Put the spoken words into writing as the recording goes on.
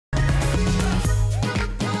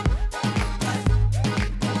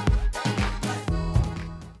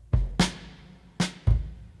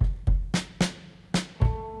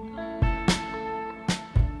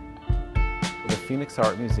Phoenix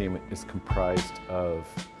Art Museum is comprised of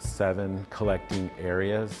 7 collecting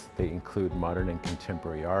areas. They include modern and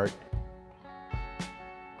contemporary art,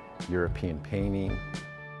 European painting,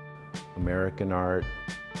 American art,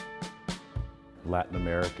 Latin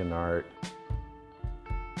American art,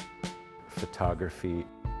 photography,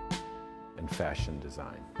 and fashion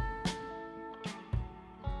design.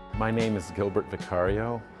 My name is Gilbert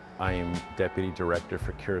Vicario. I am Deputy Director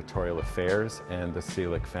for Curatorial Affairs and the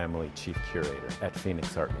Seelig Family Chief Curator at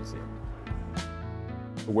Phoenix Art Museum.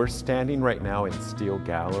 We're standing right now in Steele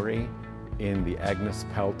Gallery in the Agnes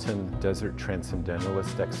Pelton Desert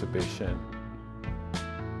Transcendentalist exhibition.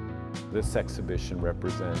 This exhibition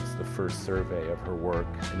represents the first survey of her work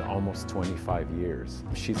in almost 25 years.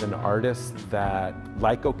 She's an artist that,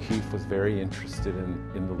 like O'Keeffe, was very interested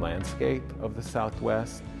in the landscape of the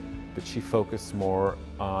Southwest, but she focused more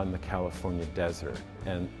on the California desert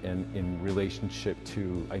and in relationship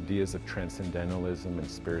to ideas of transcendentalism and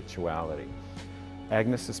spirituality.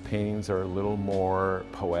 Agnes's paintings are a little more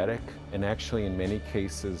poetic, and actually in many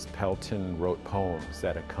cases Pelton wrote poems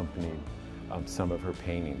that accompanied some of her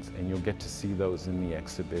paintings, and you'll get to see those in the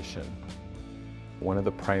exhibition. One of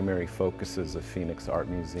the primary focuses of Phoenix Art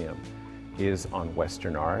Museum is on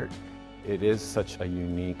Western art. It is such a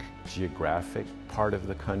unique geographic part of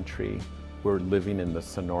the country. We're living in the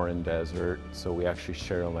Sonoran Desert, so we actually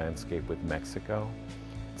share a landscape with Mexico.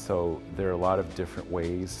 So there are a lot of different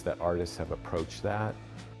ways that artists have approached that.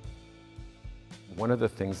 One of the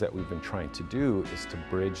things that we've been trying to do is to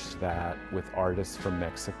bridge that with artists from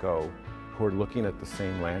Mexico who are looking at the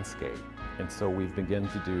same landscape. And so we've begun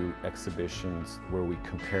to do exhibitions where we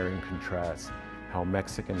compare and contrast how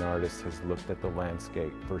Mexican artist has looked at the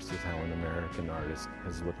landscape versus how an American artist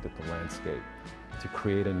has looked at the landscape, to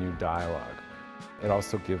create a new dialogue. It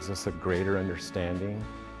also gives us a greater understanding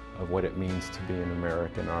of what it means to be an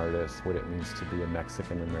American artist, what it means to be a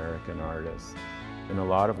Mexican-American artist. In a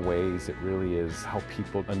lot of ways, it really is how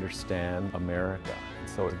people understand America, and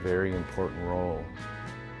so it's a very important role.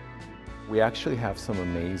 We actually have some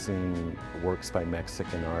amazing works by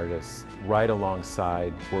Mexican artists right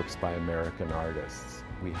alongside works by American artists.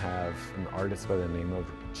 We have an artist by the name of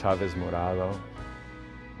Chavez Morado.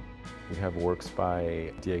 We have works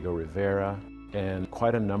by Diego Rivera and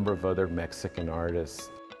quite a number of other Mexican artists.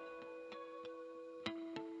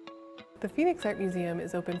 The Phoenix Art Museum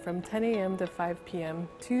is open from 10 a.m. to 5 p.m.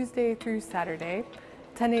 Tuesday through Saturday,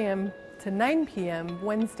 10 a.m. to 9 p.m.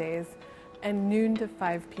 Wednesdays, and noon to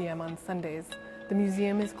 5 p.m. on Sundays. The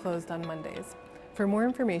museum is closed on Mondays. For more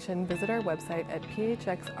information, visit our website at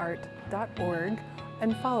phxart.org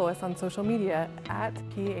and follow us on social media at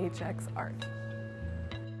phxart.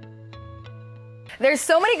 There's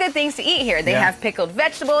so many good things to eat here. They have pickled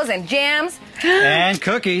vegetables and jams. And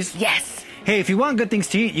cookies. Yes. Hey, if you want good things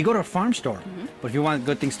to eat, you go to a farm store. But if you want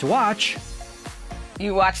good things to watch,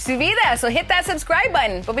 you watch Su Vida, so hit that subscribe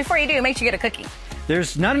button. But before you do, make sure you get a cookie.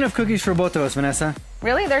 There's not enough cookies for both of us, Vanessa.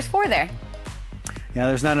 Really? There's 4 there. Yeah,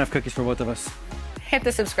 there's not enough cookies for both of us. Hit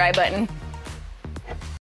the subscribe button.